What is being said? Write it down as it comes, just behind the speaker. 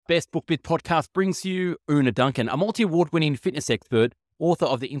Best Book Bit podcast brings you Oonagh Duncan, a multi-award-winning fitness expert, author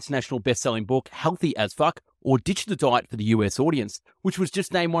of the international best-selling book Healthy as Fuck, or Ditch the Diet for the US audience, which was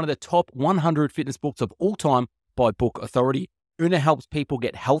just named one of the top 100 fitness books of all time by Book Authority. Oonagh helps people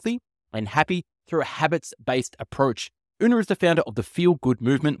get healthy and happy through a habits-based approach. Oonagh is the founder of the Feel Good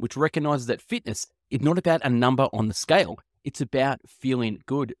movement, which recognizes that fitness is not about a number on the scale. It's about feeling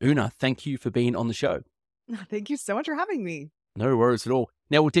good. Oonagh, thank you for being on the show. Thank you so much for having me. No worries at all.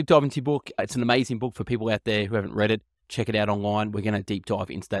 Now, we'll deep dive into your book. It's an amazing book for people out there who haven't read it. Check it out online. We're going to deep dive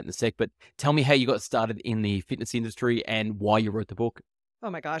into that in a sec. But tell me how you got started in the fitness industry and why you wrote the book. Oh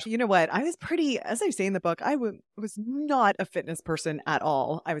my gosh. You know what? I was as I say in the book, I was not a fitness person at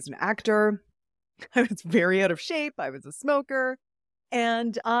all. I was an actor. I was very out of shape. I was a smoker.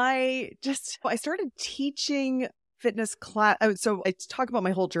 And I started teaching fitness class. So I talk about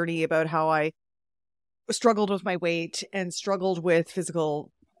my whole journey about how I struggled with my weight and struggled with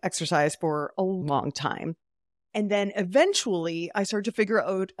physical exercise for a long time. And then eventually I started to figure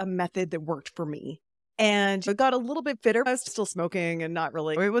out a method that worked for me. And I got a little bit fitter. I was still smoking and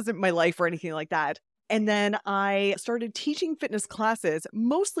it wasn't my life or anything like that. And then I started teaching fitness classes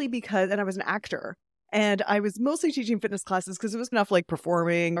mostly and I was an actor. And I was mostly teaching fitness classes because it was enough like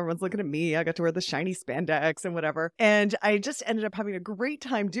performing. Everyone's looking at me. I got to wear the shiny spandex and whatever. And I just ended up having a great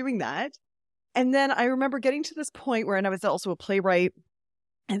time doing that. And then I remember getting to this point where, and I was also a playwright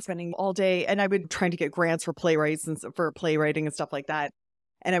and spending all day, and I would trying to get grants for playwrights and for playwriting and stuff like that.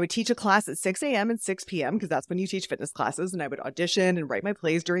 And I would teach a class at 6 a.m. and 6 p.m. because that's when you teach fitness classes. And I would audition and write my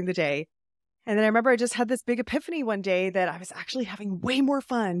plays during the day. And then I remember I just had this big epiphany one day that I was actually having way more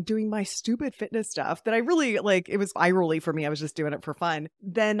fun doing my stupid fitness stuff that I really it was eye rolly for me. I was just doing it for fun.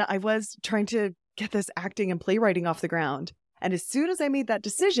 Then I was trying to get this acting and playwriting off the ground. And as soon as I made that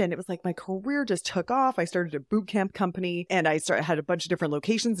decision, it was like my career just took off. I started a boot camp company and had a bunch of different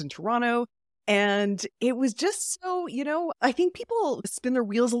locations in Toronto. And it was just so, I think people spin their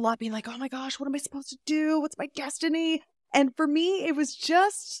wheels a lot being like, oh my gosh, what am I supposed to do? What's my destiny? And for me, it was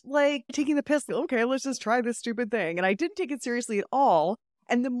just like taking the piss. Okay, let's just try this stupid thing. And I didn't take it seriously at all.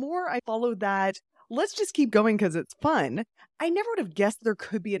 And the more I followed that, let's just keep going because it's fun, I never would have guessed there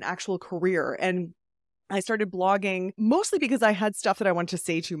could be an actual career. And I started blogging mostly because I had stuff that I wanted to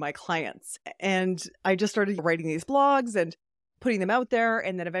say to my clients. And I just started writing these blogs and putting them out there.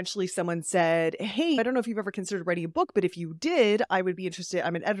 And then eventually someone said, hey, I don't know if you've ever considered writing a book, but if you did, I would be interested.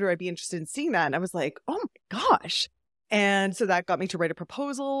 I'm an editor. I'd be interested in seeing that. And I was like, oh my gosh. And so that got me to write a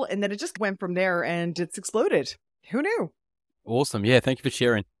proposal. And then it just went from there and it's exploded. Who knew? Awesome. Yeah. Thank you for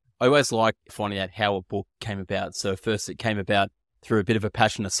sharing. I always like finding out how a book came about. So first it came about through a bit of a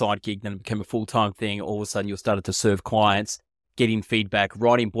passion, a side gig, then it became a full-time thing. All of a sudden you started to serve clients, getting feedback,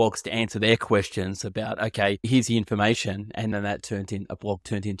 writing blogs to answer their questions about, okay, here's the information. And then that turned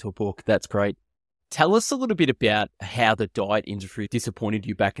into a book. That's great. Tell us a little bit about how the diet industry disappointed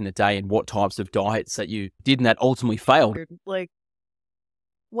you back in the day and what types of diets that you did and that ultimately failed. Like,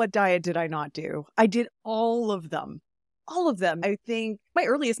 what diet did I not do? I did all of them. All of them. I think my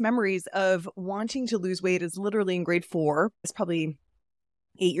earliest memories of wanting to lose weight is literally in grade 4. I was probably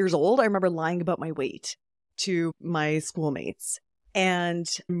 8 years old. I remember lying about my weight to my schoolmates. And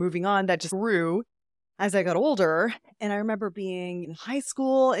moving on, that just grew as I got older. And I remember being in high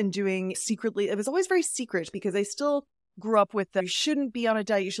school and doing secretly, it was always very secret because I still grew up with you shouldn't be on a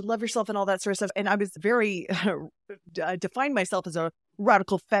diet, you should love yourself and all that sort of stuff. And I was very, defined myself as a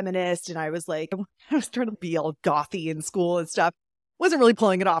radical feminist. And I was trying to be all gothy in school and stuff. Wasn't really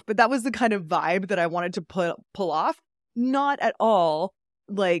pulling it off, but that was the kind of vibe that I wanted to pull off. Not at all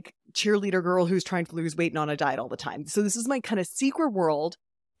like cheerleader girl who's trying to lose weight and on a diet all the time. So this is my kind of secret world.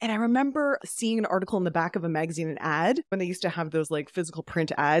 And I remember seeing an article in the back of a magazine, an ad, when they used to have those like physical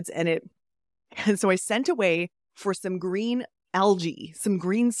print ads. And so I sent away for some green algae, some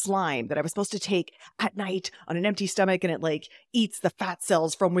green slime that I was supposed to take at night on an empty stomach, and it eats the fat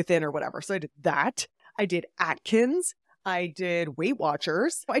cells from within or whatever. So I did that. I did Atkins. I did Weight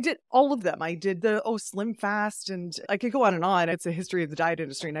Watchers. I did all of them. I did the Slim Fast, and I could go on and on. It's a history of the diet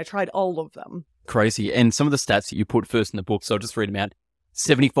industry, and I tried all of them. Crazy. And some of the stats that you put first in the book, so I'll just read them out.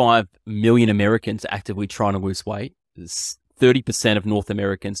 75 million Americans actively trying to lose weight. 30% of North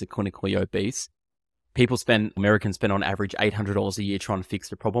Americans are clinically obese. Americans spend on average $800 a year trying to fix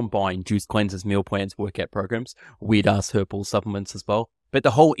the problem, buying juice cleansers, meal plans, workout programs, weird-ass herbal supplements as well. But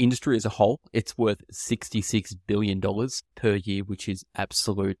the whole industry as a whole, it's worth $66 billion per year, which is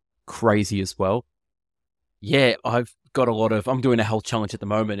absolute crazy as well. Yeah, I'm doing a health challenge at the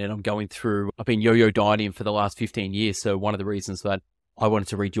moment, and I've been yo-yo dieting for the last 15 years. So one of the reasons that I wanted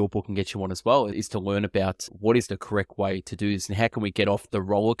to read your book and get you on as well, is to learn about what is the correct way to do this and how can we get off the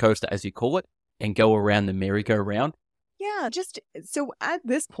roller coaster, as you call it, and go around the merry-go-round. Yeah, so at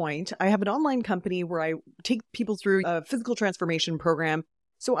this point, I have an online company where I take people through a physical transformation program.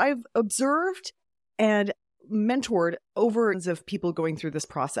 So I've observed and mentored over of people going through this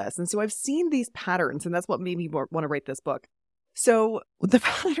process. And so I've seen these patterns, and that's what made me want to write this book. So the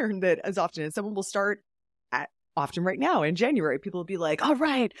pattern that as often is someone will start often right now in January, people will be like, all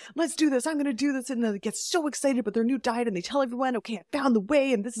right, let's do this. I'm going to do this. And they get so excited about their new diet and they tell everyone, okay, I found the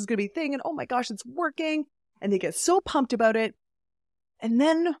way and this is going to be a thing. And oh my gosh, it's working. And they get so pumped about it. And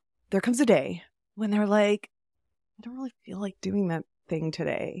then there comes a day when they're like, I don't really feel like doing that thing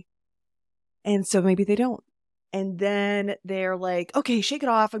today. And so maybe they don't. And then they're like, okay, shake it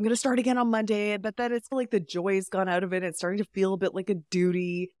off. I'm going to start again on Monday. But then it's like the joy's gone out of it. It's starting to feel a bit like a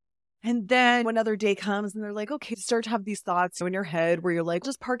duty. And then another day comes and they're like, okay, start to have these thoughts in your head where you're like,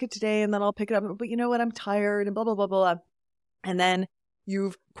 just park it today and then I'll pick it up. But you know what? I'm tired and blah, blah, blah, blah. And then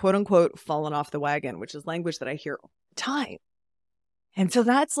you've quote unquote fallen off the wagon, which is language that I hear all the time. And so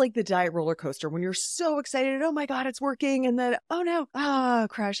that's like the diet roller coaster when you're so excited. Oh my God, it's working. And then, oh no,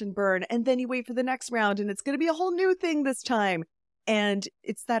 crash and burn. And then you wait for the next round and it's going to be a whole new thing this time. And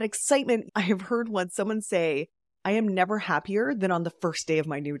it's that excitement. I have heard once someone say, I am never happier than on the first day of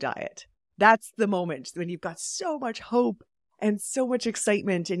my new diet. That's the moment when you've got so much hope and so much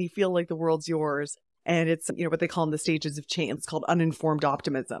excitement and you feel like the world's yours. And it's, what they call in the stages of change. It's called uninformed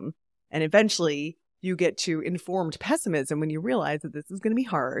optimism. And eventually you get to informed pessimism when you realize that this is going to be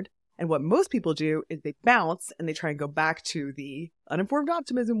hard. And what most people do is they bounce and they try and go back to the uninformed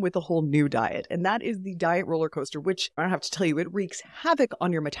optimism with a whole new diet. And that is the diet roller coaster, which I don't have to tell you, it wreaks havoc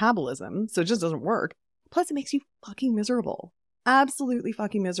on your metabolism. So it just doesn't work. Plus, it makes you fucking miserable. Absolutely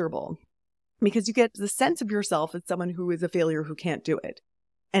fucking miserable. Because you get the sense of yourself as someone who is a failure who can't do it.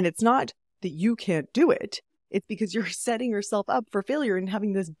 And it's not that you can't do it. It's because you're setting yourself up for failure and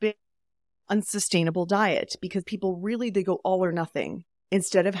having this big, unsustainable diet. Because people really, they go all or nothing.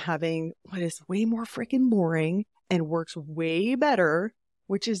 Instead of having what is way more freaking boring and works way better,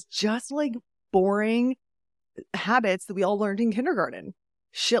 which is just like boring habits that we all learned in kindergarten.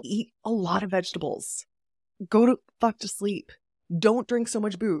 Eat a lot of vegetables. Go to fuck to sleep. Don't drink so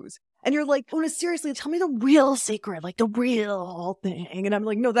much booze. And you're like, Oonagh, seriously, tell me the real secret, like the real thing. And I'm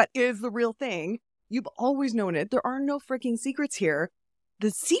like, no, that is the real thing. You've always known it. There are no freaking secrets here. The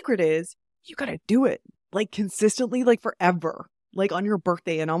secret is you got to do it like consistently, like forever, like on your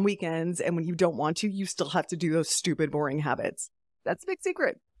birthday and on weekends. And when you don't want to, you still have to do those stupid, boring habits. That's a big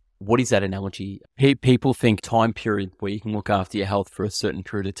secret. What is that analogy? People think time period where you can look after your health for a certain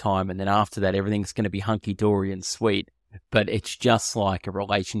period of time. And then after that, everything's going to be hunky-dory and sweet. But it's just like a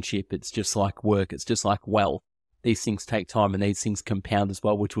relationship. It's just like work. It's just like wealth. These things take time and these things compound as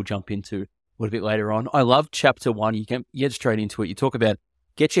well, which we'll jump into a little bit later on. I love chapter 1. You get straight into it. You talk about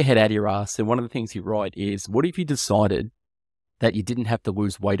get your head out of your ass. And one of the things you write is, what if you decided that you didn't have to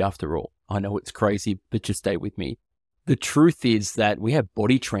lose weight after all? I know it's crazy, but just stay with me. The truth is that we have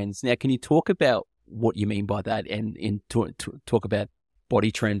body trends. Now, can you talk about what you mean by that and talk about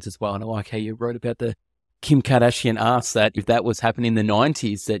body trends as well? And I like how you wrote about the Kim Kardashian ass, that if that was happening in the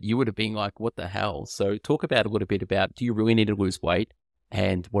 90s, that you would have been like, what the hell? So talk about a little bit about, do you really need to lose weight?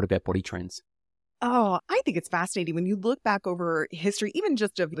 And what about body trends? Oh, I think it's fascinating. When you look back over history, even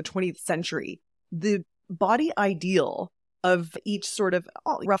just of the 20th century, the body ideal of each sort of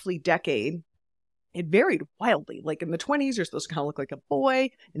roughly decade, it varied wildly. Like in the 20s, you're supposed to kind of look like a boy.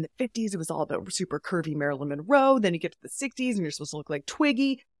 In the 50s, it was all about super curvy Marilyn Monroe. Then you get to the 60s and you're supposed to look like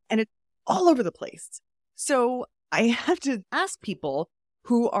Twiggy. And it's all over the place. So I have to ask people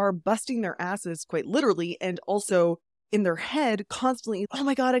who are busting their asses quite literally and also in their head constantly, oh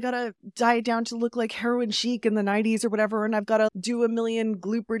my God, I got to diet down to look like heroin chic in the 90s or whatever. And I've got to do a million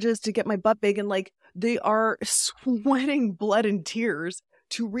glute bridges to get my butt big. And like they are sweating blood and tears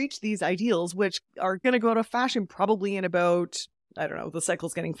to reach these ideals, which are going to go out of fashion probably in about, I don't know, the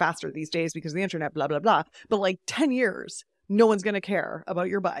cycle's getting faster these days because of the internet, blah, blah, blah. But like 10 years, no one's going to care about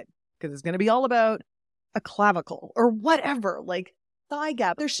your butt because it's going to be all about a clavicle or whatever, like thigh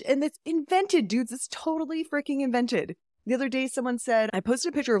gap. And it's invented, dudes. It's totally freaking invented. The other day, someone said, I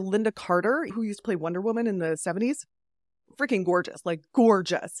posted a picture of Linda Carter, who used to play Wonder Woman in the 70s. Freaking gorgeous, like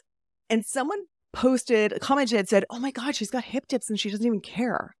gorgeous. And someone posted, commented and said, oh my God, she's got hip dips and she doesn't even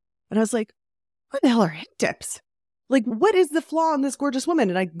care. And I was like, what the hell are hip dips? Like, what is the flaw in this gorgeous woman?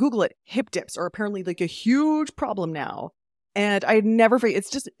 And I Google it. Hip dips are apparently like a huge problem now. And I never,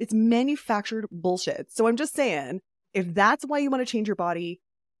 it's manufactured bullshit. So I'm just saying, if that's why you want to change your body,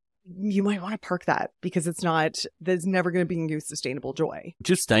 you might want to park that because there's never going to be a sustainable joy.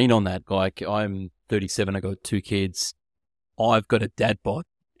 Just staying on that, like I'm 37, I got 2 kids. I've got a dad bod,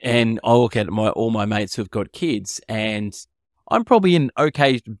 and I look at all my mates who've got kids, and I'm probably in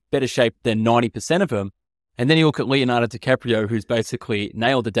better shape than 90% of them. And then you look at Leonardo DiCaprio, who's basically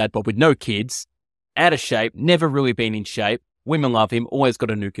nailed the dad bod with no kids, out of shape, never really been in shape. Women love him, always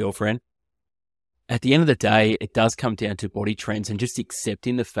got a new girlfriend. At the end of the day, it does come down to body trends and just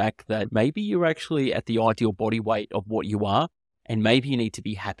accepting the fact that maybe you're actually at the ideal body weight of what you are, and maybe you need to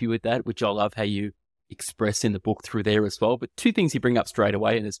be happy with that, which I love how you express in the book through there as well. But 2 things you bring up straight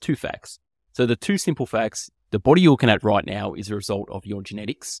away, and there's 2 facts. So the 2 simple facts: the body you're looking at right now is a result of your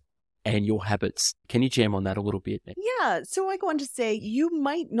genetics and your habits. Can you jam on that a little bit? Yeah. So I go on to say, you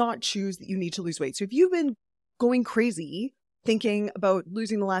might not choose that you need to lose weight. So if you've been going crazy thinking about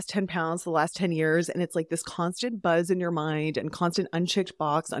losing the last 10 pounds the last 10 years, and it's like this constant buzz in your mind and constant unchecked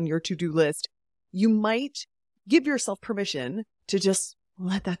box on your to-do list, you might give yourself permission to just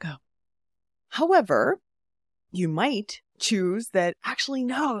let that go. However, you might choose that, actually,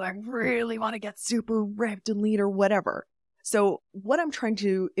 no, I really want to get super ripped and lean or whatever. So what I'm trying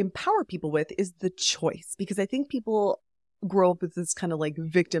to empower people with is the choice, because I think people grow up with this kind of like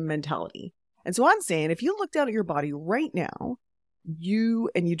victim mentality. And so I'm saying, if you look down at your body right now, you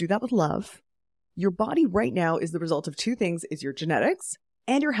do that with love, your body right now is the result of 2 things: is your genetics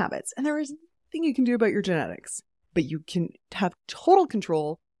and your habits. And there is nothing you can do about your genetics, but you can have total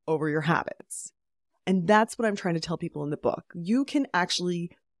control over your habits. And that's what I'm trying to tell people in the book. You can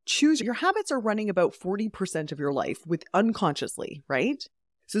actually choose. Your habits are running about 40% of your life with unconsciously, right?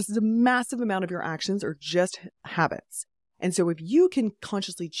 So this is a massive amount of your actions are just habits. And so if you can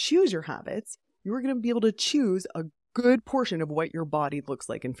consciously choose your habits, you're going to be able to choose a good portion of what your body looks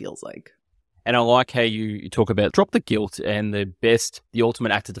like and feels like. And I like how you talk about drop the guilt, and the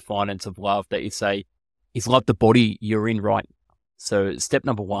ultimate act of defiance of love that you say is love the body you're in right now. So step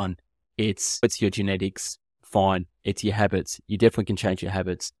number 1, it's your genetics. Fine. It's your habits. You definitely can change your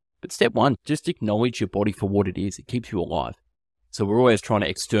habits. But step 1, just acknowledge your body for what it is. It keeps you alive. So we're always trying to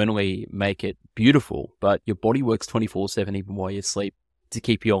externally make it beautiful, but your body works 24/7 even while you sleep to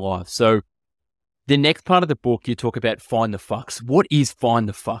keep you alive. So the next part of the book, you talk about find the fucks. What is find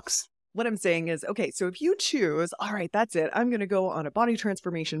the fucks? What I'm saying is, okay, so if you choose, all right, that's it, I'm going to go on a body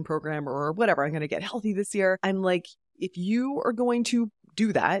transformation program or whatever, I'm going to get healthy this year. I'm like, if you are going to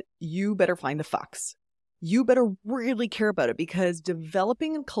do that, you better find the fucks. You better really care about it, because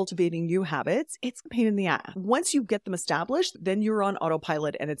developing and cultivating new habits, it's a pain in the ass. Once you get them established, then you're on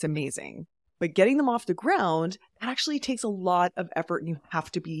autopilot and it's amazing. But getting them off the ground, that actually takes a lot of effort, and you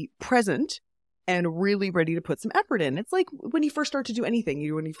have to be present and really ready to put some effort in. It's like when you first start to do anything,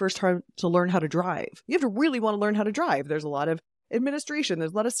 when you first start to learn how to drive, you have to really want to learn how to drive. There's a lot of administration,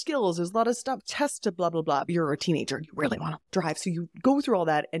 there's a lot of skills, there's a lot of stuff, tests to blah, blah, blah. You're a teenager, you really want to drive. So you go through all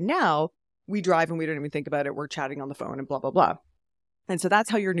that, and now we drive and we don't even think about it. We're chatting on the phone and blah, blah, blah. And so that's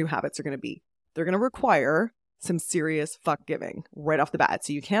how your new habits are going to be. They're going to require some serious fuck giving right off the bat.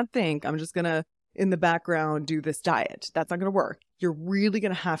 So you can't think, I'm just going to, in the background, do this diet. That's not going to work. You're really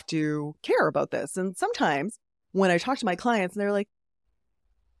going to have to care about this. And sometimes when I talk to my clients and they're like,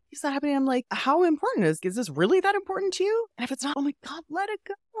 is that happening? I'm like, how important is this really that important to you? And if it's not, oh my God, let it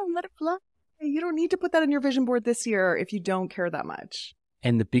go. Let it fly. You don't need to put that on your vision board this year if you don't care that much.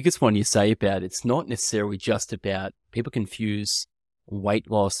 And the biggest one you say about it's not necessarily just about, people confuse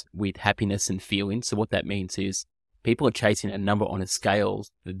weight loss with happiness and feeling. So what that means is people are chasing a number on a scale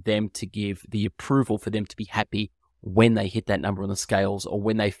for them to give the approval for them to be happy when they hit that number on the scales, or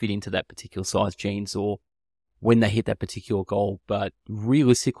when they fit into that particular size jeans, or when they hit that particular goal. But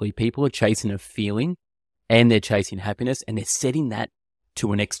realistically, people are chasing a feeling and they're chasing happiness, and they're setting that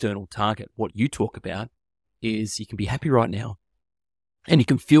to an external target. What you talk about is you can be happy right now and you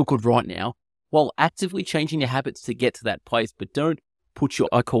can feel good right now while actively changing your habits to get to that place. But don't put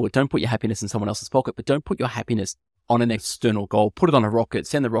don't put your happiness in someone else's pocket, but don't put your happiness on an external goal. Put it on a rocket,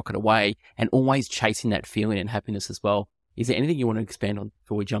 send the rocket away, and always chasing that feeling and happiness as well. Is there anything you want to expand on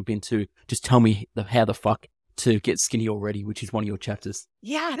before we jump into, just tell me how the fuck to get skinny already, which is one of your chapters?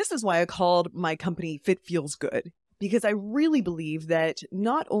 Yeah, this is why I called my company Fit Feels Good, because I really believe that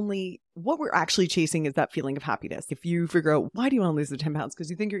not only what we're actually chasing is that feeling of happiness. If you figure out, why do you want to lose the 10 pounds? Because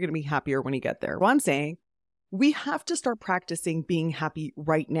you think you're going to be happier when you get there. Well, I'm saying we have to start practicing being happy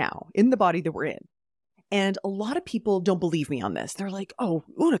right now in the body that we're in. And a lot of people don't believe me on this. They're like, oh,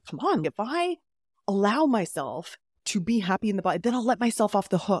 Oonagh, come on. If I allow myself to be happy in the body, then I'll let myself off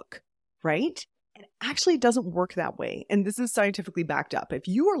the hook, right? And actually, it doesn't work that way. And this is scientifically backed up. If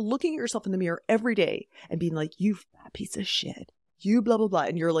you are looking at yourself in the mirror every day and being like, you fat piece of shit, you blah, blah, blah,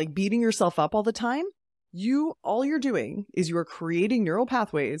 and you're like beating yourself up all the time, all you're doing is you're creating neural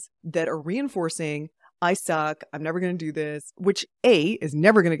pathways that are reinforcing, I suck, I'm never going to do this, which A, is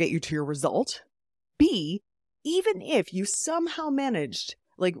never going to get you to your result. B, even if you somehow managed,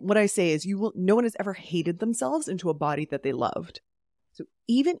 like what I say is no one has ever hated themselves into a body that they loved. So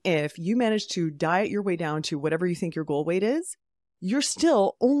even if you manage to diet your way down to whatever you think your goal weight is, you're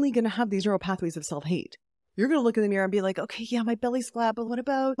still only going to have these neural pathways of self-hate. You're going to look in the mirror and be like, okay, yeah, my belly's flat, but what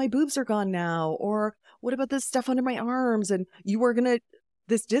about my boobs are gone now? Or what about this stuff under my arms? And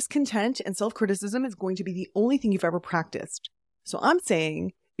this discontent and self-criticism is going to be the only thing you've ever practiced. So I'm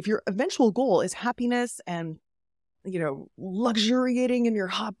saying if your eventual goal is happiness and, luxuriating in your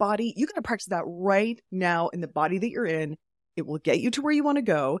hot body, you got to practice that right now in the body that you're in. It will get you to where you want to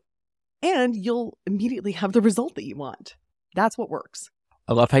go, and you'll immediately have the result that you want. That's what works.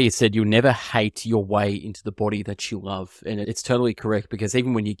 I love how you said you'll never hate your way into the body that you love. And it's totally correct, because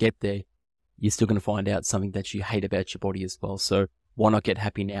even when you get there, you're still going to find out something that you hate about your body as well. So why not get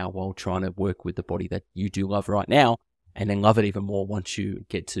happy now while trying to work with the body that you do love right now, and then love it even more once you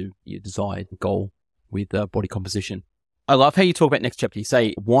get to your desired goal with body composition. I love how you talk about next chapter. You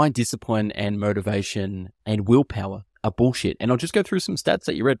say why discipline and motivation and willpower are bullshit. And I'll just go through some stats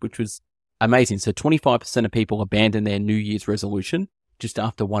that you read, which was amazing. So 25% of people abandon their New Year's resolution just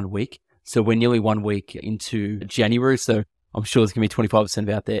after 1 week. So we're nearly 1 week into January. So I'm sure there's going to be 25%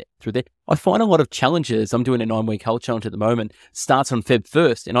 out there through there. I find a lot of challenges. I'm doing a 9-week health challenge at the moment, starts on Feb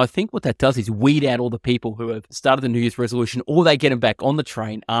 1st. And I think what that does is weed out all the people who have started the New Year's resolution, or they get them back on the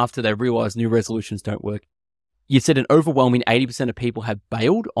train after they realize new resolutions don't work. You said an overwhelming 80% of people have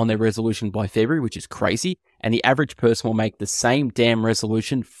bailed on their resolution by February, which is crazy. And the average person will make the same damn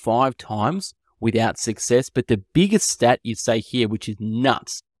resolution 5 times without success. But the biggest stat you say here, which is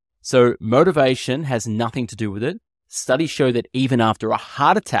nuts. So motivation has nothing to do with it. Studies show that even after a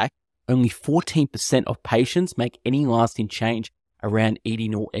heart attack, only 14% of patients make any lasting change around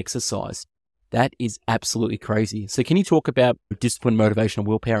eating or exercise. That is absolutely crazy. So can you talk about discipline, motivation, and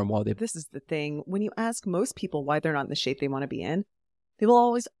willpower and why they're... This is the thing. When you ask most people why they're not in the shape they want to be in, they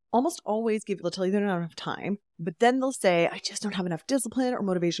will almost always they'll tell you they don't have enough time, but then they'll say, I just don't have enough discipline or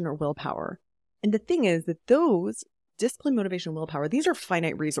motivation or willpower. And the thing is that those discipline, motivation, willpower, these are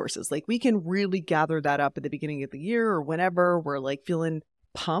finite resources. Like we can really gather that up at the beginning of the year or whenever we're like feeling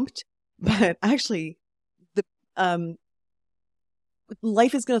pumped, but actually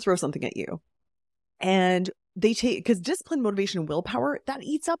life is going to throw something at you. And because discipline, motivation, and willpower, that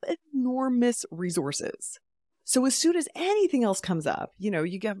eats up enormous resources. So as soon as anything else comes up, you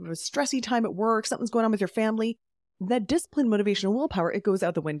get a stressy time at work, something's going on with your family, that discipline, motivation, and willpower, it goes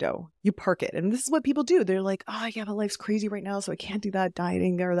out the window. You park it. And this is what people do. They're like, oh yeah, my life's crazy right now, so I can't do that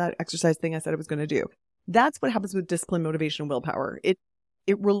dieting or that exercise thing I said I was going to do. That's what happens with discipline, motivation, and willpower.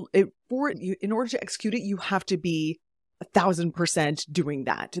 In order to execute it, you have to be 1,000% doing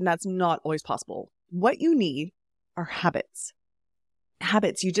that. And that's not always possible. What you need are habits.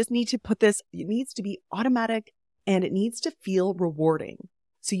 Habits. You just need to it needs to be automatic and it needs to feel rewarding.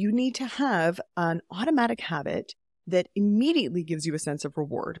 So you need to have an automatic habit that immediately gives you a sense of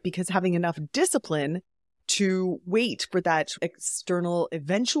reward, because having enough discipline to wait for that external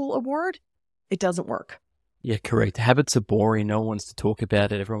eventual award, it doesn't work. Yeah, correct. Habits are boring. No one wants to talk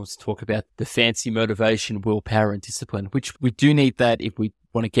about it. Everyone wants to talk about the fancy motivation, willpower, and discipline, which we do need that if we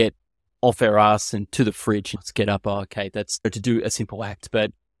want to get off our ass and to the fridge. Let's get up. Oh, okay, that's to do a simple act.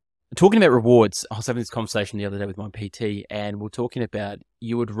 But talking about rewards, I was having this conversation the other day with my PT, and we're talking about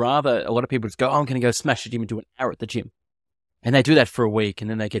a lot of people just go, oh, I'm going to go smash the gym and do an hour at the gym. And they do that for a week and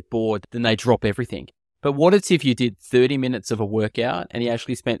then they get bored. Then they drop everything. But what if you did 30 minutes of a workout and you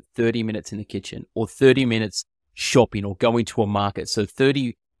actually spent 30 minutes in the kitchen, or 30 minutes shopping or going to a market? So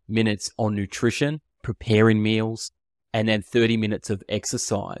 30 minutes on nutrition, preparing meals, and then 30 minutes of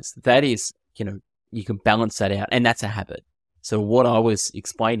exercise. That is, you can balance that out, and that's a habit. So what I was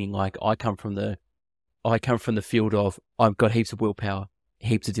explaining, like I come from the field of, I've got heaps of willpower,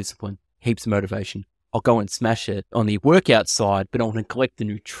 heaps of discipline, heaps of motivation. I'll go and smash it on the workout side, but I'll neglect the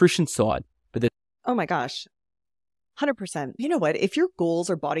nutrition side. Oh my gosh. 100%. You know what? If your goals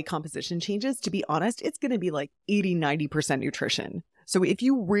are body composition changes, to be honest, it's going to be like 80-90% nutrition. So if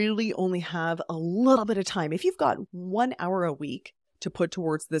you really only have a little bit of time, if you've got 1 hour a week to put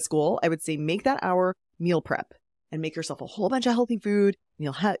towards this goal, I would say make that hour meal prep and make yourself a whole bunch of healthy food.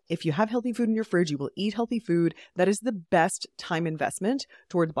 If you have healthy food in your fridge, you will eat healthy food. That is the best time investment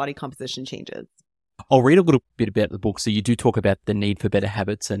towards body composition changes. I'll read a little bit about the book. So you do talk about the need for better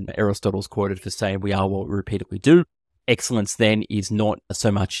habits, and Aristotle's quoted for saying, we are what we repeatedly do. Excellence then is not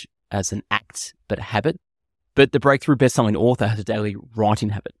so much as an act, but a habit. But the breakthrough best-selling author has a daily writing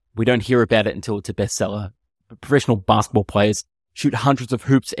habit. We don't hear about it until it's a bestseller. Professional basketball players shoot hundreds of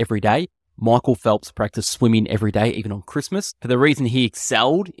hoops every day. Michael Phelps practiced swimming every day, even on Christmas. For the reason he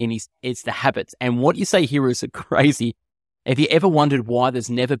excelled it's the habits. And what you say here is crazy. Have you ever wondered why there's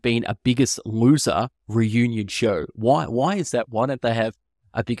never been a Biggest Loser reunion show? Why is that? Why don't they have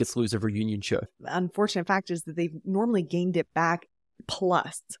a Biggest Loser reunion show? The unfortunate fact is that they've normally gained it back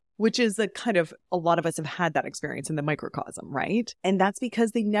plus, which is a kind of, a lot of us have had that experience in the microcosm, right? And that's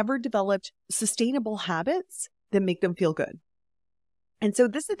because they never developed sustainable habits that make them feel good. And so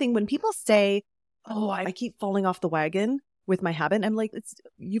this is the thing, when people say, oh, I keep falling off the wagon with my habit, I'm like,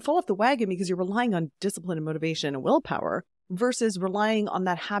 you fall off the wagon because you're relying on discipline and motivation and willpower versus relying on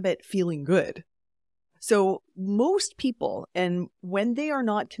that habit feeling good. So most people, and when they are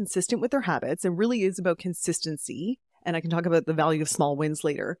not consistent with their habits, it really is about consistency. And I can talk about the value of small wins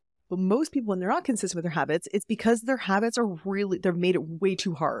later. But most people, when they're not consistent with their habits, it's because their habits are they've made it way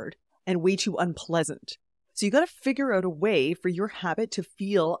too hard and way too unpleasant. So you got to figure out a way for your habit to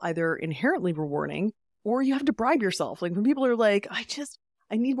feel either inherently rewarding, or you have to bribe yourself. Like when people are like, I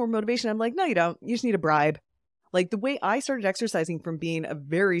need more motivation. I'm like, no, you don't. You just need a bribe. Like the way I started exercising from being a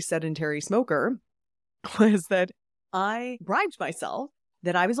very sedentary smoker was that I bribed myself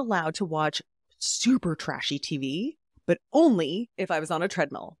that I was allowed to watch super trashy TV, but only if I was on a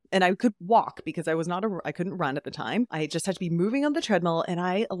treadmill. And I could walk because I couldn't run at the time. I just had to be moving on the treadmill, and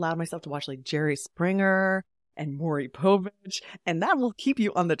I allowed myself to watch like Jerry Springer and Maury Povich, and that will keep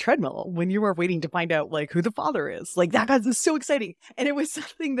you on the treadmill when you are waiting to find out like who the father is. Like that guy's so exciting. And it was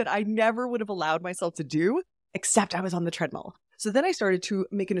something that I never would have allowed myself to do, except I was on the treadmill. So then I started to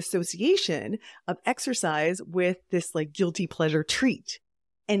make an association of exercise with this like guilty pleasure treat.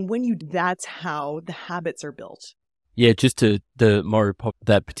 And that's how the habits are built. Yeah, just to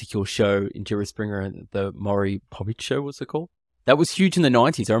that particular show in Jerry Springer, and the Maury Povich show, what's it called? That was huge in the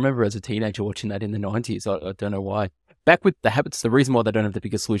 90s. I remember as a teenager watching that in the 90s. I don't know why. Back with the habits, the reason why they don't have the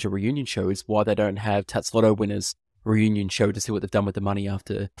Biggest Loser reunion show is why they don't have Tats Lotto winners reunion show to see what they've done with the money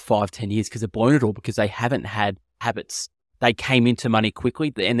after 5-10 years, because they've blown it all because they haven't had habits. They came into money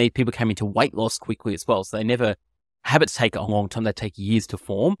quickly, and these people came into weight loss quickly as well. So habits take a long time. They take years to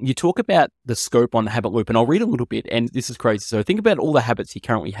form. You talk about the scope on the habit loop, and I'll read a little bit, and this is crazy. So think about all the habits you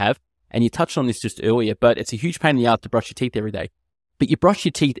currently have, and you touched on this just earlier, but it's a huge pain in the ass to brush your teeth every day. But you brush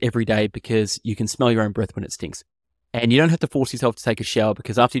your teeth every day because you can smell your own breath when it stinks. And you don't have to force yourself to take a shower,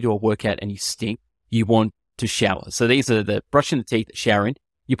 because after you do a workout and you stink, you want to shower. So these are the brushing the teeth, showering.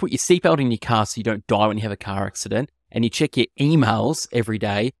 You put your seatbelt in your car so you don't die when you have a car accident, and you check your emails every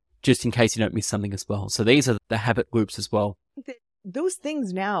day just in case you don't miss something as well. So these are the habit loops as well. Those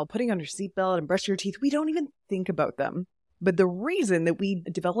things now, putting on your seatbelt and brushing your teeth, we don't even think about them. But the reason that we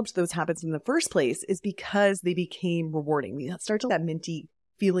developed those habits in the first place is because they became rewarding. We start to get that minty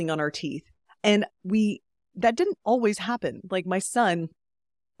feeling on our teeth. And that didn't always happen. Like my son,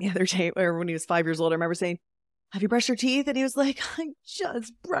 the other day, or when he was 5 years old, I remember saying, have you brushed your teeth? And he was like, I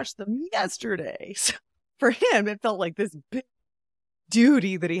just brushed them yesterday. So for him, it felt like this big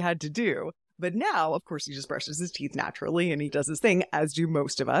duty that he had to do. But now, of course, he just brushes his teeth naturally and he does his thing, as do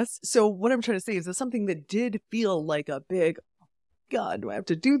most of us. So what I'm trying to say is that something that did feel like a big, God, do I have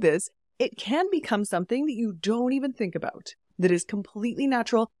to do this? It can become something that you don't even think about, that is completely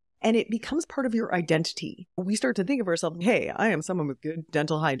natural, and it becomes part of your identity. We start to think of ourselves, hey, I am someone with good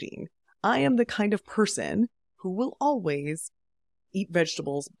dental hygiene. I am the kind of person who will always eat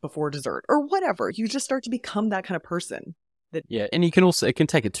vegetables before dessert or whatever. You just start to become that kind of person. Yeah, and you can also, it can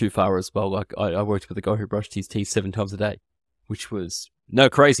take it too far as well. Like I worked with a guy who brushed his teeth 7 times a day, which was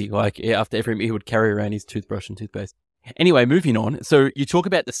crazy. Like after every meal, he would carry around his toothbrush and toothpaste. Anyway, moving on. So you talk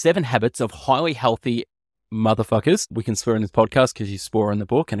about the 7 habits of highly healthy motherfuckers. We can swear in this podcast because you swore in the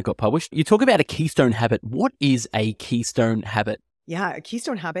book and it got published. You talk about a keystone habit. What is a keystone habit? Yeah, a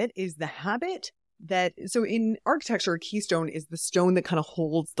keystone habit is the habit so in architecture, a keystone is the stone that kind of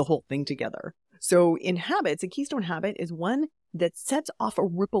holds the whole thing together. So in habits, a keystone habit is one that sets off a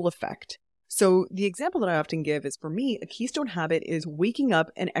ripple effect. So the example that I often give is, for me, a keystone habit is waking up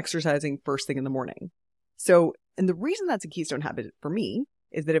and exercising first thing in the morning. So, and the reason that's a keystone habit for me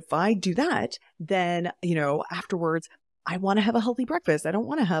is that if I do that, then, afterwards, I want to have a healthy breakfast. I don't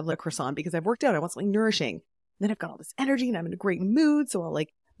want to have a croissant because I've worked out. I want something nourishing. And then I've got all this energy and I'm in a great mood. So I'll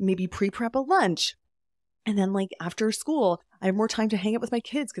maybe pre-prep a lunch. And then after school, I have more time to hang out with my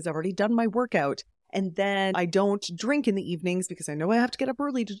kids because I've already done my workout. And then I don't drink in the evenings because I know I have to get up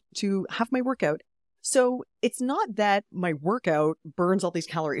early to have my workout. So it's not that my workout burns all these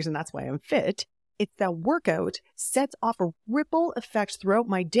calories and that's why I'm fit. It's that workout sets off a ripple effect throughout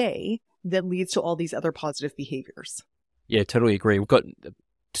my day that leads to all these other positive behaviors. Yeah, totally agree. We've got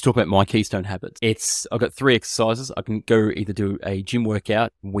to talk about my keystone habits. I've got 3 exercises. I can go either do a gym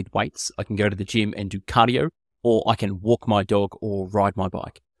workout with weights, I can go to the gym and do cardio, or I can walk my dog or ride my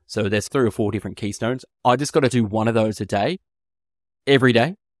bike. So there's 3 or 4 different keystones. I just got to do one of those a day, every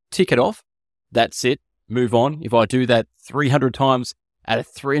day, tick it off. That's it. Move on. If I do that 300 times out of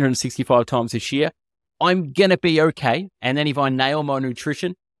 365 times this year, I'm going to be okay. And then if I nail my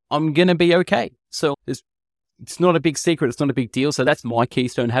nutrition, I'm going to be okay. So it's not a big secret. It's not a big deal. So that's my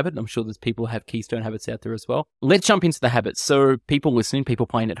keystone habit. I'm sure there's people who have keystone habits out there as well. Let's jump into the habits. So people listening, people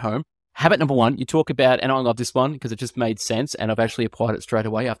playing at home. Habit number 1, you talk about, and I love this one because it just made sense. And I've actually applied it straight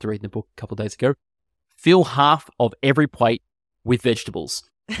away after reading the book a couple of days ago. Fill half of every plate with vegetables.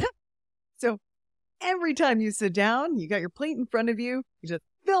 So every time you sit down, you got your plate in front of you, you just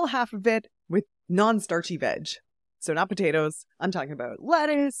fill half of it with non-starchy veg. So not potatoes. I'm talking about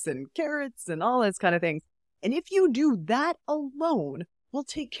lettuce and carrots and all this kind of things. And if you do that alone, will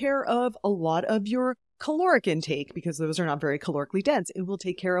take care of a lot of your caloric intake because those are not very calorically dense. It will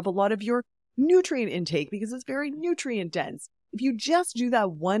take care of a lot of your nutrient intake because it's very nutrient dense. If you just do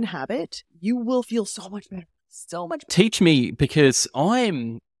that one habit, you will feel so much better. So much better. Teach me, because I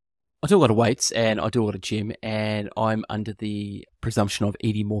do a lot of weights and I do a lot of gym, and I'm under the presumption of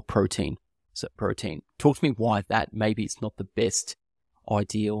eating more protein. So protein. Talk to me why that maybe it's not the best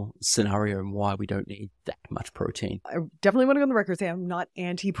ideal scenario and why we don't need that much protein. I definitely want to go on the record and say I'm not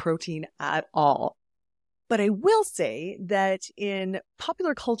anti-protein at all. But I will say that in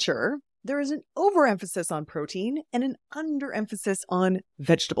popular culture, there is an overemphasis on protein and an underemphasis on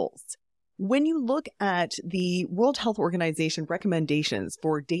vegetables. When you look at the World Health Organization recommendations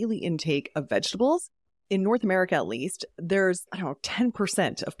for daily intake of vegetables, in North America at least, there's,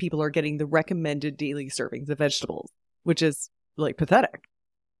 10% of people are getting the recommended daily servings of vegetables, which is like pathetic.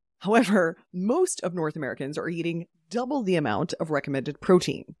 However, most of North Americans are eating double the amount of recommended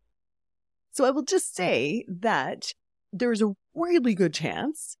protein. So I will just say that there's a really good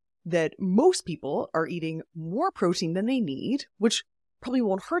chance that most people are eating more protein than they need, which probably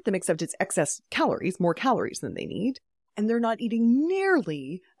won't hurt them except it's excess calories, more calories than they need, and they're not eating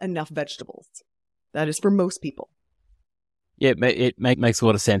nearly enough vegetables. That is for most people. Yeah, it makes a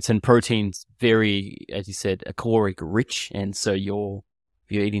lot of sense. And protein's very, as you said, caloric rich. And so if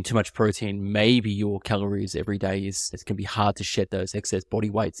you're eating too much protein, maybe your calories every day it's going to be hard to shed those excess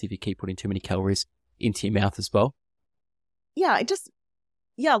body weights if you keep putting too many calories into your mouth as well. Yeah,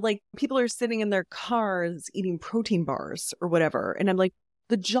 like people are sitting in their cars eating protein bars or whatever. And I'm like,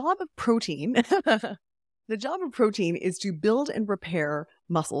 the job of protein is to build and repair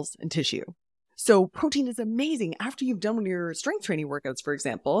muscles and tissue. So protein is amazing. After you've done your strength training workouts, for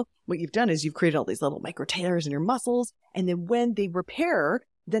example, what you've done is you've created all these little micro tears in your muscles. And then when they repair,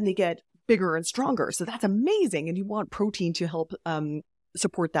 then they get bigger and stronger. So that's amazing. And you want protein to help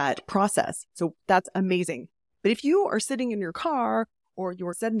support that process. So that's amazing. But if you are sitting in your car or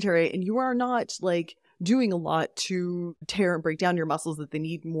you're sedentary and you are not like doing a lot to tear and break down your muscles that they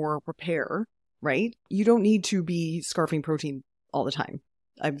need more repair, right? You don't need to be scarfing protein all the time.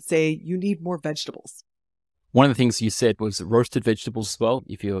 I would say you need more vegetables. One of the things you said was roasted vegetables as well,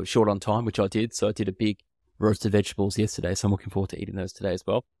 if you're short on time, which I did. So I did a big roasted vegetables yesterday. So I'm looking forward to eating those today as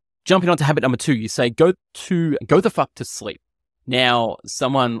well. Jumping on to habit number 2, you say go the fuck to sleep. Now,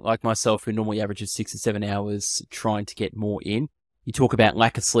 someone like myself who normally averages 6 to 7 hours trying to get more in, you talk about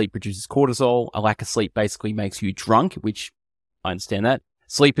lack of sleep reduces cortisol. A lack of sleep basically makes you drunk, which I understand that.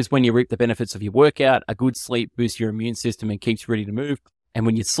 Sleep is when you reap the benefits of your workout. A good sleep boosts your immune system and keeps you ready to move. And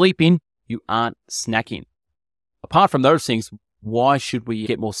when you're sleeping, you aren't snacking. Apart from those things, why should we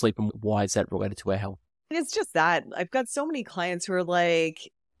get more sleep and why is that related to our health? And it's just that I've got so many clients who are like,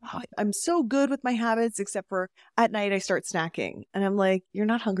 oh, I'm so good with my habits, except for at night I start snacking. And I'm like, you're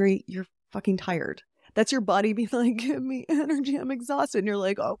not hungry. You're fucking tired. That's your body being like, give me energy. I'm exhausted. And you're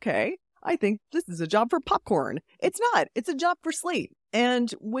like, okay, I think this is a job for popcorn. It's not. It's a job for sleep.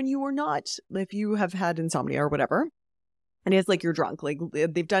 And when you are not, if you have had insomnia or whatever, and it's like you're drunk, like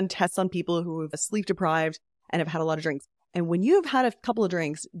they've done tests on people who have sleep deprived and have had a lot of drinks. And when you've had a couple of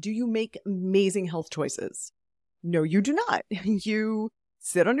drinks, do you make amazing health choices? No, you do not. You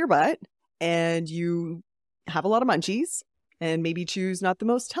sit on your butt and you have a lot of munchies and maybe choose not the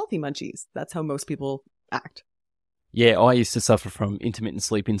most healthy munchies. That's how most people act. Yeah, I used to suffer from intermittent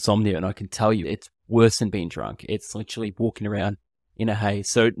sleep insomnia, and I can tell you it's worse than being drunk. It's literally walking around in a haze.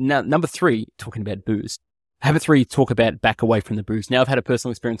 So now, number 3, talking about booze. Habit 3, talk about back away from the booze. Now, I've had a personal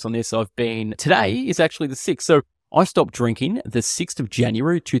experience on this. Today is actually the 6th. So I stopped drinking the 6th of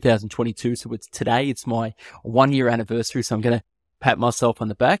January, 2022. So today, it's my 1-year anniversary. So I'm going to pat myself on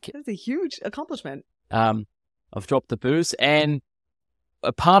the back. That's a huge accomplishment. I've dropped the booze, and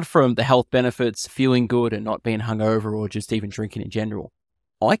apart from the health benefits, feeling good and not being hungover or just even drinking in general,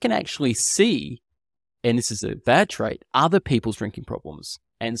 I can actually see, and this is a bad trait, other people's drinking problems.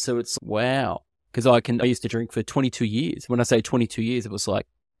 And so it's wow, because I used to drink for 22 years. When I say 22 years, it was like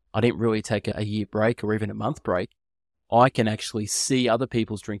I didn't really take a year break or even a month break. I can actually see other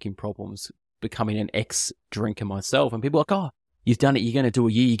people's drinking problems, becoming an ex-drinker myself, and people are like, oh, you've done it, you're going to do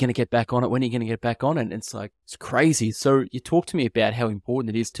a year, you're going to get back on it. When are you going to get back on it? And it's like, it's crazy. So you talk to me about how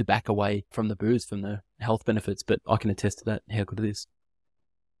important it is to back away from the booze, from the health benefits, but I can attest to that, how good it is.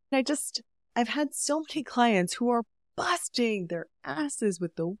 I've had so many clients who are busting their asses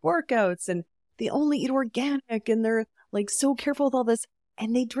with the workouts, and they only eat organic, and they're like so careful with all this,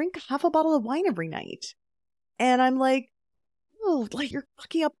 and they drink half a bottle of wine every night. And I'm like, oh, like you're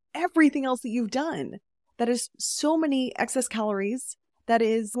fucking up everything else that you've done. That is so many excess calories. That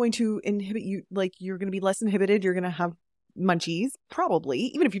is going to inhibit you. Like you're going to be less inhibited. You're going to have munchies, probably.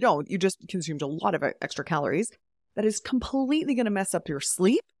 Even if you don't, you just consumed a lot of extra calories. That is completely going to mess up your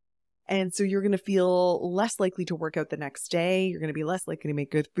sleep. And so you're going to feel less likely to work out the next day. You're going to be less likely to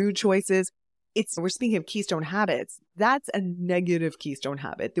make good food choices. We're speaking of keystone habits. That's a negative keystone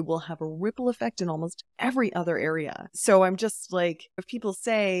habit that will have a ripple effect in almost every other area. So I'm just like, if people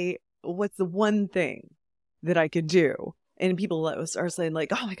say, what's the one thing that I could do? And people are saying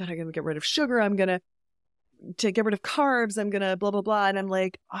like, oh my God, I'm going to get rid of sugar. I'm going to get rid of carbs. I'm going to blah, blah, blah. And I'm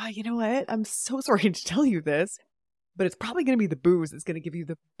like, you know what? I'm so sorry to tell you this, but it's probably going to be the booze that's going to give you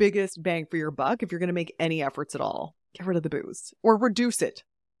the biggest bang for your buck if you're going to make any efforts at all. Get rid of the booze or reduce it.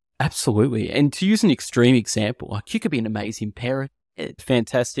 Absolutely. And to use an extreme example, like you could be an amazing parent,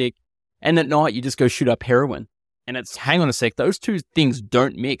 fantastic, and at night you just go shoot up heroin. And it's, hang on a sec, those two things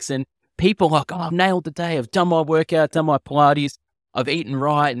don't mix. And people are like, oh, I've nailed the day. I've done my workout, done my Pilates, I've eaten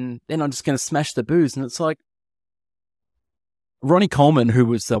right, and then I'm just going to smash the booze. And it's like, Ronnie Coleman, who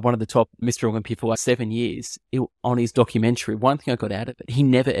was one of the top Mr. Olympia for like 7 years, on his documentary, one thing I got out of it, he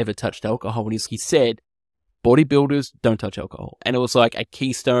never ever touched alcohol. And he said, bodybuilders don't touch alcohol. And it was like a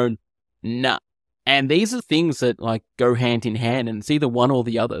keystone, nah. And these are things that like go hand in hand, and it's either one or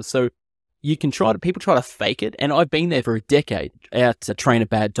the other. So you can people try to fake it. And I've been there for a decade, out to train a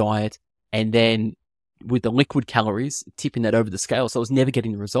bad diet, and then with the liquid calories, tipping that over the scale. So I was never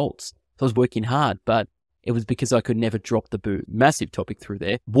getting the results. So I was working hard, but it was because I could never drop the booze. Massive topic through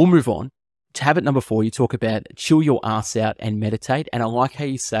there. We'll move on. To habit number 4, you talk about chill your ass out and meditate. And I like how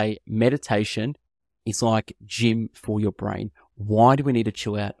you say meditation is like gym for your brain. Why do we need to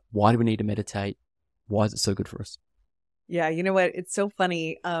chill out? Why do we need to meditate? Why is it so good for us? Yeah, you know what? It's so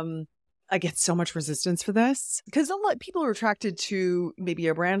funny. I get so much resistance for this because a lot of people are attracted to maybe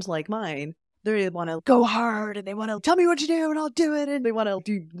a brand like mine. They want to go hard and they want to tell me what to do and I'll do it. And they want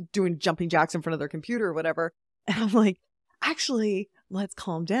to doing jumping jacks in front of their computer or whatever. And I'm like, actually, let's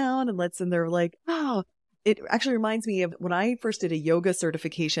calm down and they're like, oh, it actually reminds me of when I first did a yoga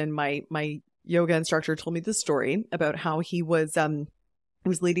certification. My yoga instructor told me this story about how he was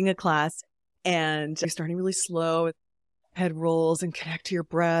leading a class and he was starting really slow, head rolls and connect to your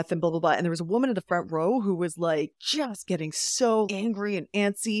breath and blah, blah, blah. And there was a woman in the front row who was like just getting so angry and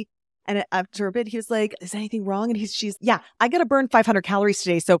antsy. And after a bit, he was like, is anything wrong? And she's, yeah, I got to burn 500 calories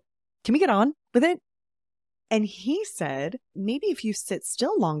today. So can we get on with it? And he said, maybe if you sit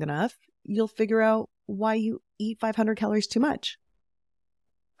still long enough, you'll figure out why you eat 500 calories too much.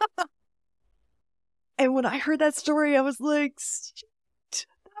 And when I heard that story, I was like, that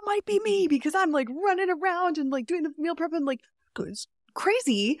might be me because I'm like running around and like doing the meal prep and like it's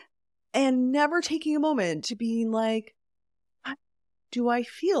crazy and never taking a moment to be like, do I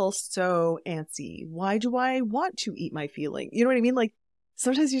feel so antsy? Why do I want to eat my feeling? You know what I mean? Like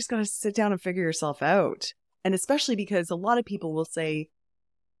sometimes you just got to sit down and figure yourself out. And especially because a lot of people will say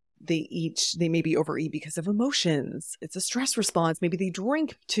they maybe overeat because of emotions. It's a stress response. Maybe they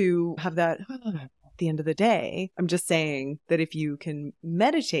drink to have that at the end of the day. I'm just saying that if you can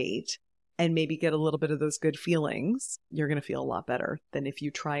meditate and maybe get a little bit of those good feelings, you're going to feel a lot better than if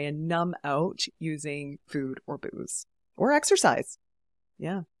you try and numb out using food or booze or exercise.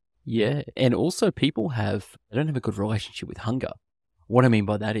 Yeah. Yeah. And also they don't have a good relationship with hunger. What I mean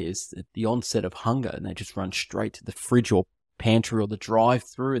by that is at the onset of hunger and they just run straight to the fridge or pantry or the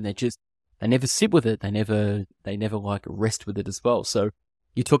drive-through and they never sit with it. They never like rest with it as well. So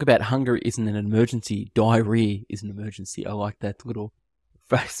you talk about hunger isn't an emergency. Diarrhea is an emergency. I like that little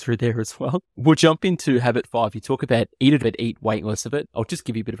phrase through there as well. We'll jump into habit 5. You talk about eat of it, eat way less of it. I'll just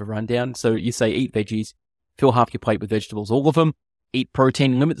give you a bit of a rundown. So you say eat veggies, fill half your plate with vegetables, all of them. Eat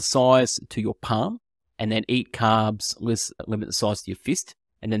protein, limit the size to your palm, and then eat carbs, limit the size of your fist,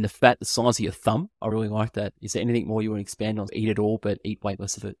 and then the fat the size of your thumb. I really like that. Is there anything more you want to expand on? Eat it all, but eat way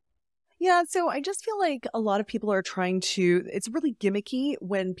less of it. Yeah, so I just feel like a lot of people are trying to, it's really gimmicky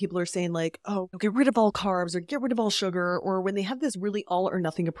when people are saying like, oh, get rid of all carbs or get rid of all sugar, or when they have this really all or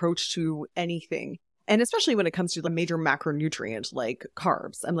nothing approach to anything. And especially when it comes to the major macronutrient like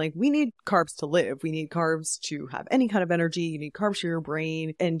carbs. I'm like, we need carbs to live. We need carbs to have any kind of energy. You need carbs for your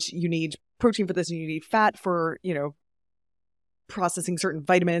brain, and you need protein for this, and you need fat for, processing certain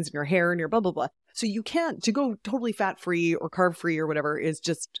vitamins in your hair and your blah, blah, blah. So you can't, to go totally fat-free or carb-free or whatever is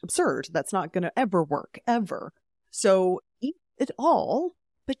just absurd. That's not going to ever work, ever. So eat it all,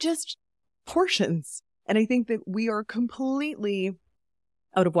 but just portions. And I think that we are completely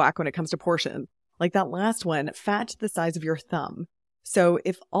out of whack when it comes to portions. Like that last one, fat the size of your thumb. So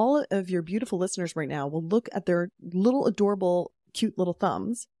if all of your beautiful listeners right now will look at their little adorable, cute little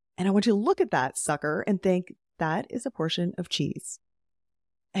thumbs, and I want you to look at that sucker and think, that is a portion of cheese.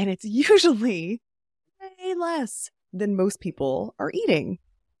 And it's usually way less than most people are eating.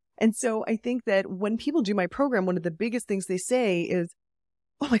 And so I think that when people do my program, one of the biggest things they say is,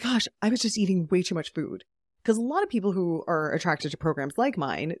 oh my gosh, I was just eating way too much food. Because a lot of people who are attracted to programs like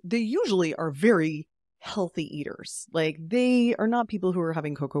mine, they usually are very healthy eaters. Like they are not people who are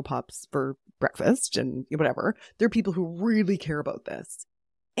having Cocoa Pops for breakfast and whatever. They're people who really care about this.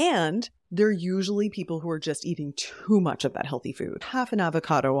 And they're usually people who are just eating too much of that healthy food. Half an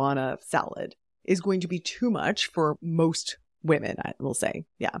avocado on a salad is going to be too much for most women, I will say.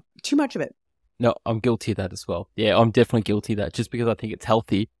 Yeah, too much of it. No, I'm guilty of that as well. Yeah, I'm definitely guilty of that. Just because I think it's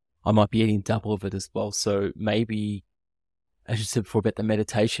healthy, I might be eating double of it as well. So maybe, as you said before about the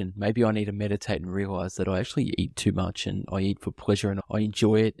meditation, maybe I need to meditate and realize that I actually eat too much and I eat for pleasure and I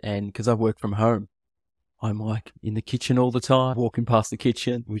enjoy it. And because I work from home, I'm like in the kitchen all the time, walking past the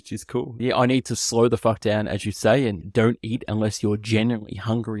kitchen, which is cool. Yeah, I need to slow the fuck down, as you say, and don't eat unless you're genuinely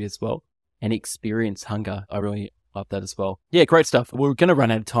hungry as well and experience hunger. I really love that as well. Yeah, great stuff. We're going to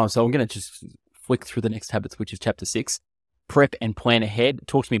run out of time, so I'm going to just flick through the next habits, which is chapter 6. Prep and plan ahead.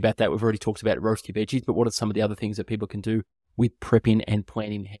 Talk to me about that. We've already talked about roast your veggies, but what are some of the other things that people can do with prepping and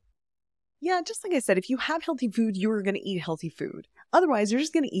planning ahead? Yeah, just like I said, if you have healthy food, you're going to eat healthy food. Otherwise, you're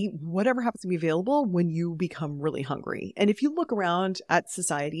just going to eat whatever happens to be available when you become really hungry. And if you look around at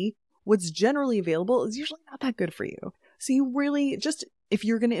society, what's generally available is usually not that good for you. So you really just, if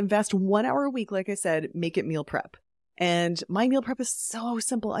you're going to invest 1 hour a week, like I said, make it meal prep. And my meal prep is so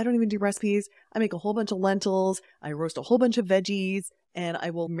simple. I don't even do recipes. I make a whole bunch of lentils. I roast a whole bunch of veggies, and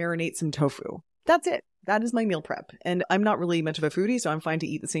I will marinate some tofu. That's it. That is my meal prep. And I'm not really much of a foodie, so I'm fine to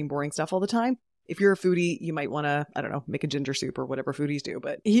eat the same boring stuff all the time. If you're a foodie, you might want to, I don't know, make a ginger soup or whatever foodies do,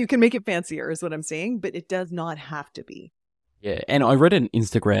 but you can make it fancier is what I'm saying, but it does not have to be. Yeah, and I read an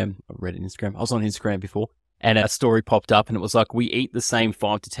Instagram. I was on Instagram before, and a story popped up, and it was like, we eat the same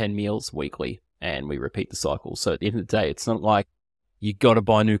 5 to 10 meals weekly, and we repeat the cycle. So at the end of the day, it's not like you got to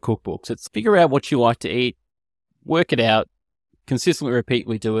buy new cookbooks. It's figure out what you like to eat, work it out, consistently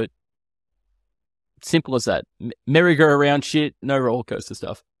repeatedly do it. Simple as that. Merry-go-round shit, no roller coaster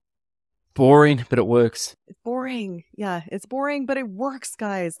stuff. Boring, but it works. It's boring. Yeah, it's boring, but it works,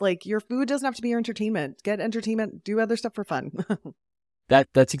 guys. Like, your food doesn't have to be your entertainment. Get entertainment, do other stuff for fun.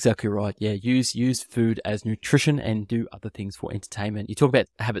 That's exactly right. Yeah, use food as nutrition and do other things for entertainment. You talk about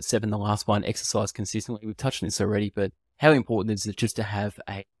habit 7, the last one, exercise consistently. We've touched on this already, but how important is it just to have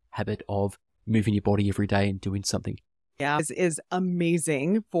a habit of moving your body every day and doing something? Yeah, is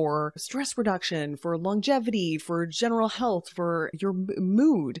amazing for stress reduction, for longevity, for general health, for your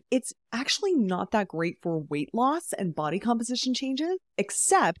mood. It's actually not that great for weight loss and body composition changes,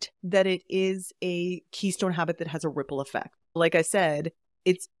 except that it is a keystone habit that has a ripple effect. Like I said,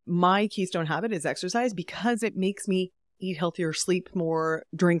 it's my keystone habit is exercise because it makes me eat healthier, sleep more,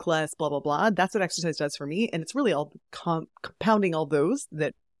 drink less, blah, blah, blah. That's what exercise does for me. And it's really all compounding all those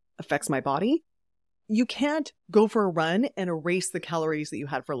that affects my body. You can't go for a run and erase the calories that you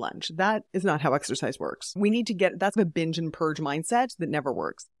had for lunch. That is not how exercise works. We need to that's a binge and purge mindset that never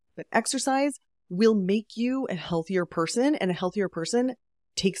works. But exercise will make you a healthier person, and a healthier person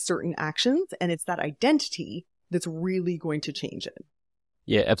takes certain actions, and it's that identity that's really going to change it.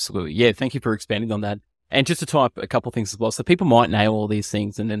 Yeah, absolutely. Yeah, thank you for expanding on that. And just to tie up a couple of things as well. So people might nail all these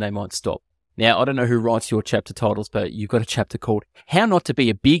things and then they might stop. Now, I don't know who writes your chapter titles, but you've got a chapter called How Not to Be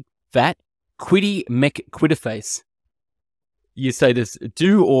a Big, Fat, Quitty Quitter Face. You say this,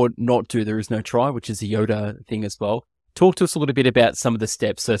 do or not do, there is no try, which is a Yoda thing as well. Talk to us a little bit about some of the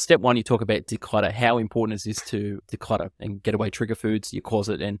steps. So step 1, you talk about declutter. How important is this to declutter and get away trigger foods, your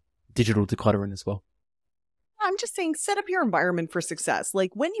closet, and digital decluttering as well? I'm just saying, set up your environment for success.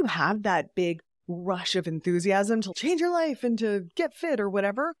 Like when you have that big rush of enthusiasm to change your life and to get fit or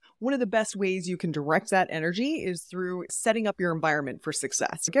whatever, one of the best ways you can direct that energy is through setting up your environment for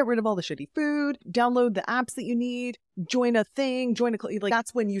success. Get rid of all the shitty food, download the apps that you need, join a thing, like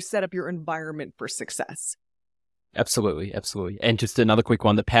that's when you set up your environment for success. Absolutely, absolutely. And just another quick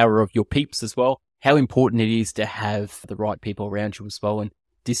one, the power of your peeps as well. How important it is to have the right people around you as well and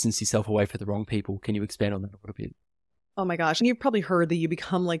distance yourself away from the wrong people. Can you expand on that a little bit? Oh my gosh. You've probably heard that you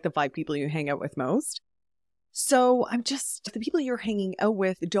become like the 5 people you hang out with most. So the people you're hanging out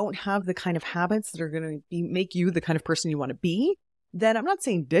with don't have the kind of habits that are going to make you the kind of person you want to be. Then I'm not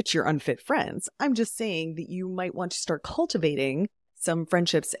saying ditch your unfit friends. I'm just saying that you might want to start cultivating some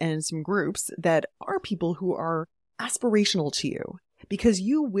friendships and some groups that are people who are aspirational to you, because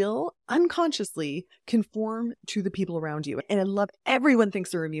you will unconsciously conform to the people around you. And I love everyone thinks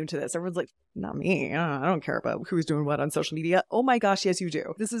they're immune to this. Everyone's like, not me. I don't care about who's doing what on social media. Oh my gosh, yes, you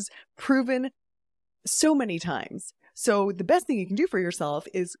do. This is proven so many times. So the best thing you can do for yourself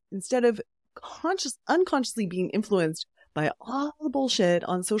is, instead of unconsciously being influenced by all the bullshit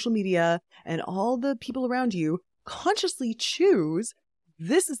on social media and all the people around you, consciously choose,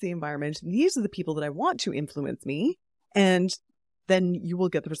 this is the environment, these are the people that I want to influence me, and then you will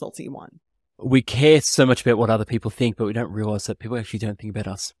get the results that you want. We care so much about what other people think, but we don't realize that people actually don't think about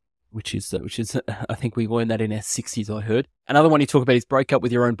us, which is I think we learned that in our 60s, I heard. Another one you talk about is break up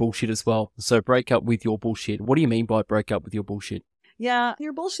with your own bullshit as well. So break up with your bullshit. What do you mean by break up with your bullshit? Yeah,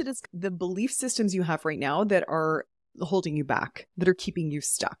 your bullshit is the belief systems you have right now that are holding you back, that are keeping you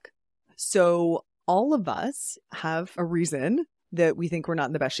stuck. So all of us have a reason that we think we're not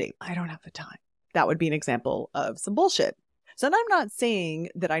in the best shape. I don't have the time. That would be an example of some bullshit. So I'm not saying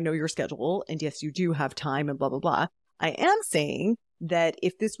that I know your schedule and yes, you do have time and blah, blah, blah. I am saying that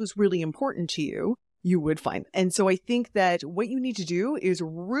if this was really important to you, you would find. And so I think that what you need to do is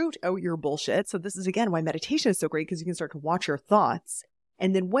root out your bullshit. So this is, again, why meditation is so great, because you can start to watch your thoughts.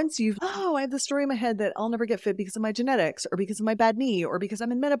 And then once I have the story in my head that I'll never get fit because of my genetics or because of my bad knee or because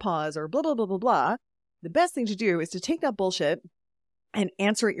I'm in menopause or blah, blah, blah, blah, blah. The best thing to do is to take that bullshit and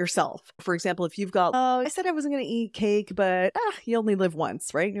answer it yourself. For example, if you've got, I said I wasn't going to eat cake, but you only live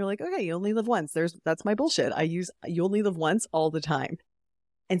once, right? And you're like, okay, you only live once. That's my bullshit. You only live once all the time.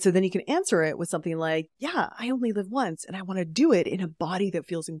 And so then you can answer it with something like, yeah, I only live once and I want to do it in a body that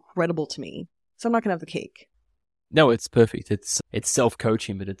feels incredible to me. So I'm not going to have the cake. No, it's perfect. It's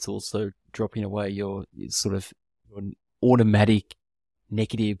self-coaching, but it's also dropping away your automatic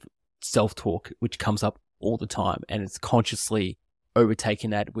negative self-talk, which comes up all the time. And it's consciously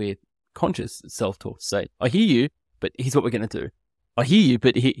overtaking that with conscious self-talk. Say, I hear you, but here's what we're going to do. I hear you,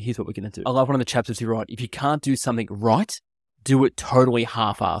 but here's what we're going to do. I love one of the chapters you write. If you can't do something right, do it totally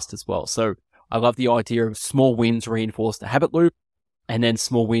half-assed as well. So I love the idea of small wins reinforce the habit loop, and then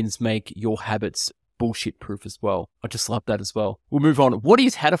small wins make your habits bullshit proof as well. I just love that as well. We'll move on. What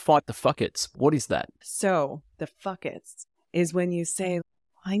is how to fight the fuck-its? What is that? So the fuck-its is when you say,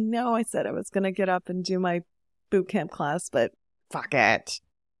 I know I said I was going to get up and do my boot camp class, but fuck it,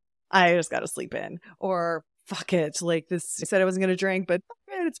 I just got to sleep in. Or fuck it, like this, I said I wasn't going to drink, but fuck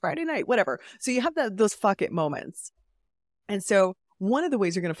it, it's Friday night, whatever. So you have those fuck it moments. And so one of the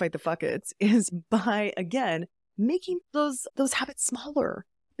ways you're going to fight the fuck its is by, again, making those habits smaller.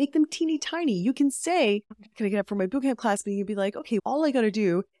 Make them teeny tiny. You can say, I'm going to get up for my boot camp class, but you'd be like, okay, all I got to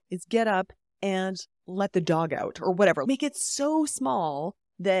do is get up and let the dog out or whatever. Make it so small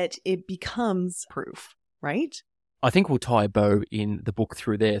that it becomes proof, right? I think we'll tie a bow in the book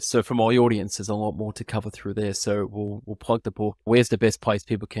through there. So for my audience, there's a lot more to cover through there. So we'll plug the book. Where's the best place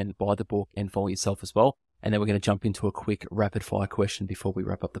people can buy the book and follow yourself as well? And then we're going to jump into a quick rapid fire question before we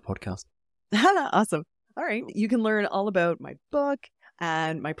wrap up the podcast. Awesome. All right. You can learn all about my book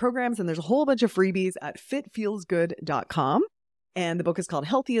and my programs, and there's a whole bunch of freebies at fitfeelsgood.com. And the book is called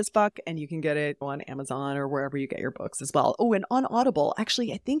Healthy as Fuck, and you can get it on Amazon or wherever you get your books as well. Oh, and on Audible.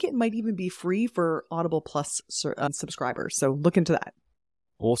 Actually, I think it might even be free for Audible Plus subscribers. So look into that.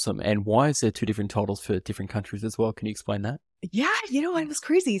 Awesome. And why is there 2 different titles for different countries as well? Can you explain that? Yeah, it was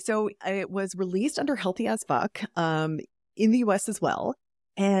crazy. So it was released under Healthy as Fuck in the US as well.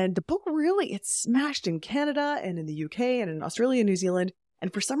 And the book it smashed in Canada and in the UK and in Australia and New Zealand.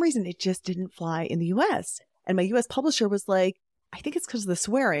 And for some reason, it just didn't fly in the US. And my US publisher was like, I think it's because of the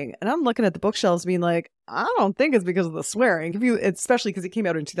swearing. And I'm looking at the bookshelves being like, I don't think it's because of the swearing. Especially because it came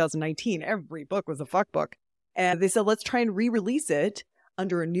out in 2019. Every book was a fuck book. And they said, let's try and re-release it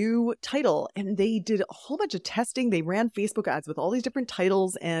under a new title. And they did a whole bunch of testing. They ran Facebook ads with all these different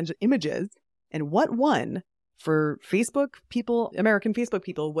titles and images. And what won for Facebook people, American Facebook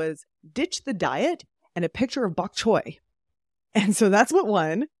people, was Ditch the Diet and a picture of bok choy. And so that's what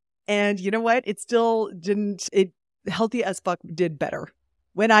won. And you know what? It still didn't, Healthy as Fuck did better.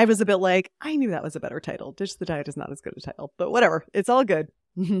 When I was a bit like, I knew that was a better title. Ditch the Diet is not as good a title, but whatever. It's all good.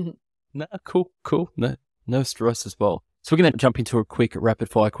 No, cool. No stress as well. So we're going to jump into a quick rapid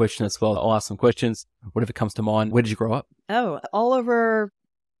fire question as well. I'll ask some questions, whatever comes to mind. Where did you grow up? Oh, all over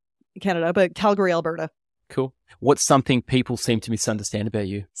Canada, but Calgary, Alberta. Cool. What's something people seem to misunderstand about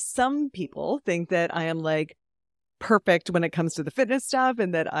you? Some people think that I am like perfect when it comes to the fitness stuff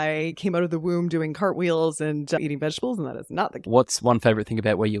and that I came out of the womb doing cartwheels and eating vegetables, and that is not the case. What's one favorite thing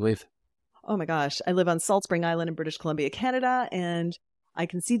about where you live? Oh my gosh. I live on Salt Spring Island in British Columbia, Canada, and I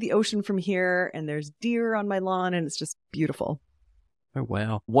can see the ocean from here, and there's deer on my lawn, and it's just beautiful. Oh,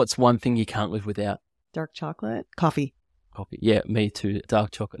 wow. What's one thing you can't live without? Dark chocolate. Coffee. Coffee. Yeah, me too.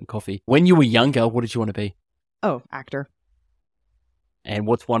 Dark chocolate and coffee. When you were younger, what did you want to be? Oh, actor. And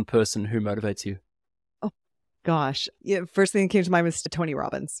what's one person who motivates you? Oh, gosh. Yeah, first thing that came to mind was Tony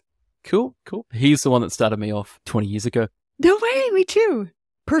Robbins. Cool. He's the one that started me off 20 years ago. No way, me too.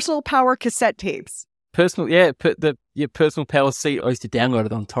 Personal Power cassette tapes. Personal power seat. I used to download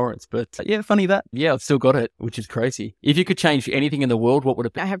it on torrents, but funny that. Yeah, I've still got it, which is crazy. If you could change anything in the world, what would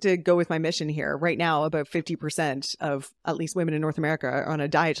it be? I have to go with my mission here. Right now, about 50% of at least women in North America are on a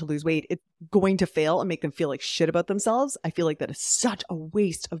diet to lose weight. It's going to fail and make them feel like shit about themselves. I feel like that is such a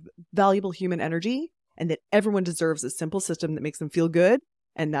waste of valuable human energy, and that everyone deserves a simple system that makes them feel good.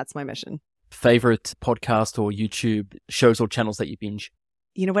 And that's my mission. Favorite podcast or YouTube shows or channels that you binge?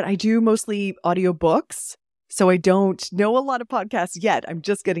 You know what? I do mostly audiobooks, so I don't know a lot of podcasts yet. I'm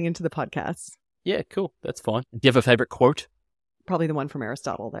just getting into the podcasts. Yeah, cool. That's fine. Do you have a favorite quote? Probably the one from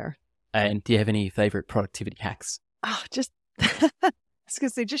Aristotle there. And do you have any favorite productivity hacks? Oh, just, I was going to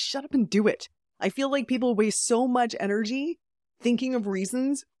say, just shut up and do it. I feel like people waste so much energy thinking of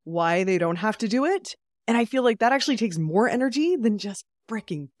reasons why they don't have to do it. And I feel like that actually takes more energy than just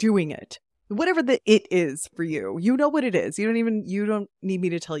freaking doing it. Whatever the it is for you, you know what it is. You don't need me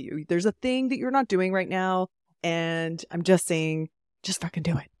to tell you. There's a thing that you're not doing right now. And I'm just saying, just fucking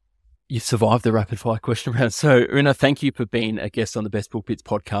do it. You've survived the rapid fire question round. So Oonagh, thank you for being a guest on the Best Book Bits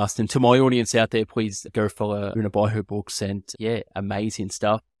podcast. And to my audience out there, please go follow Oonagh, buy her books, and amazing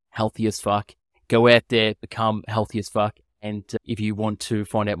stuff. Healthy as fuck. Go out there, become healthy as fuck. And if you want to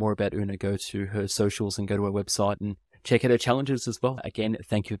find out more about Oonagh, go to her socials and go to her website and check out her challenges as well. Again,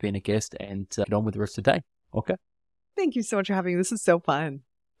 thank you for being a guest, and get on with the rest of the day. Okay. Thank you so much for having me. This is so fun.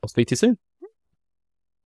 I'll speak to you soon.